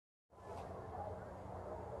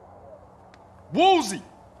Woozie!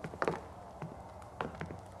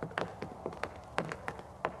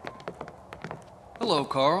 Hello,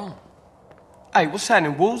 Carl. Hey, what's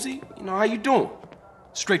happening, Woozie? You know, how you doing?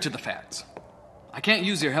 Straight to the facts. I can't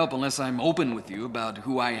use your help unless I'm open with you about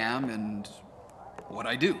who I am and what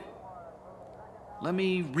I do. Let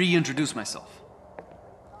me reintroduce myself.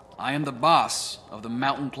 I am the boss of the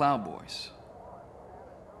Mountain Cloud Boys.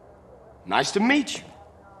 Nice to meet you.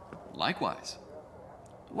 Likewise.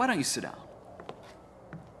 Why don't you sit down?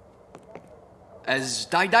 As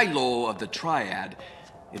Daidai-lo of the Triad,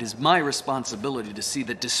 it is my responsibility to see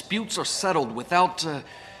that disputes are settled without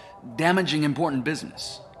damaging important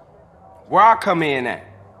business. Where I come in at?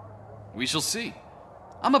 We shall see.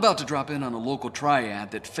 I'm about to drop in on a local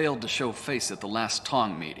triad that failed to show face at the last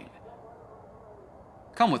Tong meeting.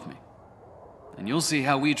 Come with me, and you'll see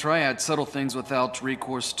how we triads settle things without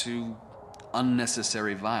recourse to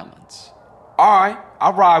unnecessary violence. All right,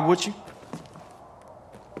 I'll ride with you.